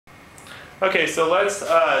Okay, so let's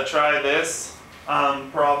try this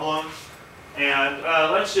problem, and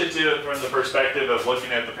let's just do it from the perspective of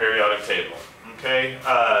looking at the periodic table. Okay,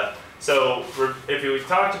 so if we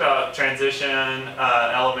talked about transition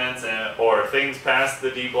elements or things past the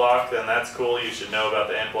D block, then that's cool. You should know about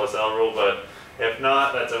the N plus L rule, but if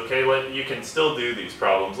not, that's okay. You can still do these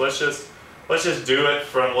problems. Let's just do it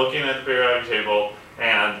from looking at the periodic table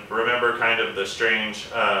and remember kind of the strange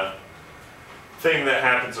thing that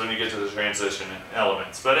happens when you get to the transition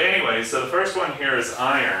elements. But anyway, so the first one here is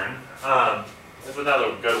iron. It's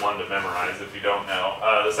another good one to memorize if you don't know.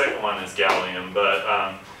 The second one is gallium, but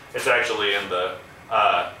it's actually in the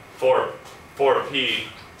 4p,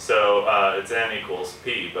 so it's N equals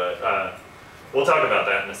P, but we'll talk about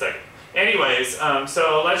that in a second. Anyways,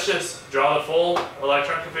 so let's just draw the full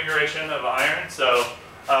electron configuration of iron. So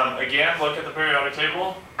again, look at the periodic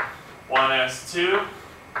table. 1s2,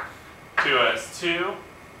 2s2,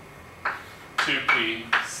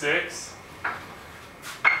 2p6,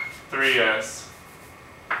 3s2,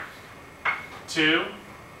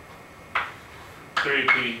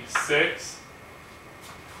 3p6,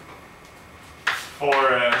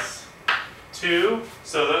 4s2.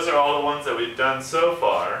 So those are all the ones that we've done so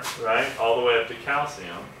far, right? All the way up to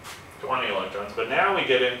calcium, 20 electrons. But now we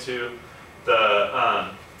get into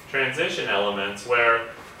the transition elements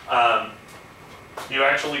where you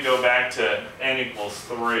actually go back to N equals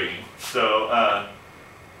 3. So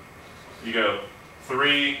you go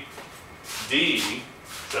 3D,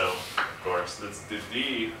 so of course that's the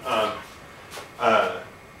D.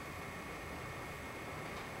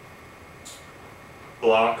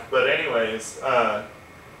 Block, but anyways,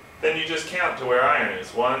 then you just count to where iron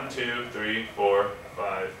is. 1, 2, 3, 4,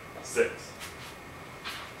 5, 6.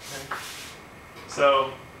 Okay.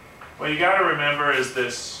 So what you got to remember is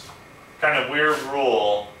this kind of weird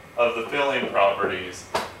rule of the filling properties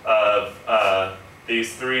of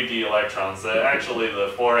these 3D electrons. That actually the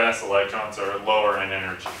 4s electrons are lower in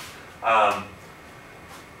energy.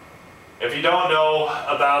 If you don't know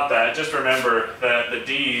about that, just remember that the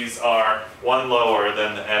D's are one lower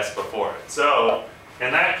than the S before it. So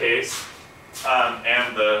in that case,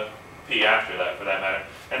 and the P after that for that matter,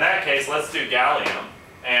 in that case, let's do gallium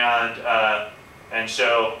and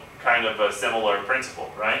show kind of a similar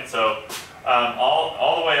principle, right? So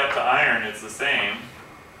all the way up to iron, it's the same.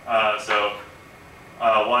 So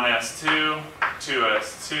 1s2,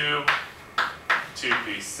 2s2,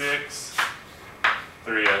 2p6,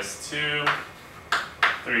 3s2,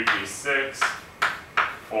 3p6,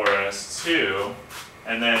 4s2,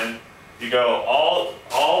 and then you go all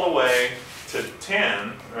the way to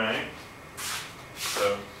 10, right?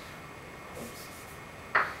 So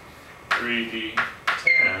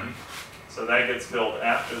 3d10, so that gets filled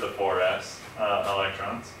after the 4s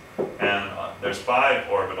electrons, and there's 5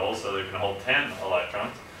 orbitals, so they can hold 10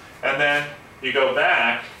 electrons, and then you go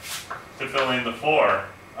back to filling the 4.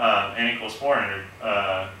 N equals 400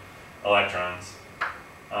 electrons,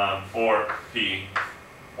 4p1.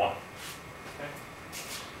 Okay.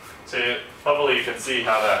 So hopefully you can see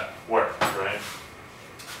how that works, right?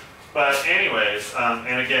 But anyways,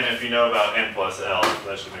 and again, if you know about N plus L,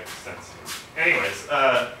 that should make sense. Anyways,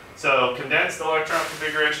 so condensed electron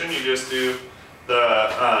configuration, you just do the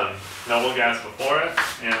noble gas before it,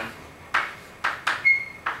 and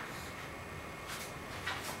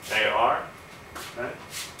AR, right?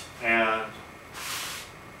 And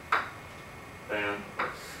then,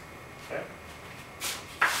 okay,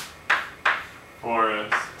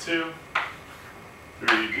 4s2,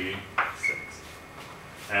 3d6.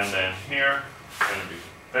 And then here, it's going to be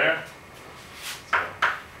there. So,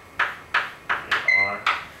 here are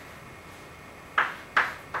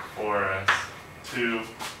 4s2,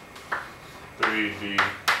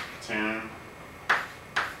 3d10,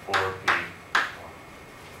 4p.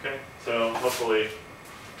 Okay, so hopefully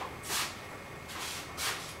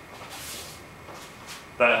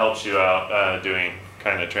that helps you out doing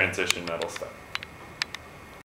kind of transition metal stuff.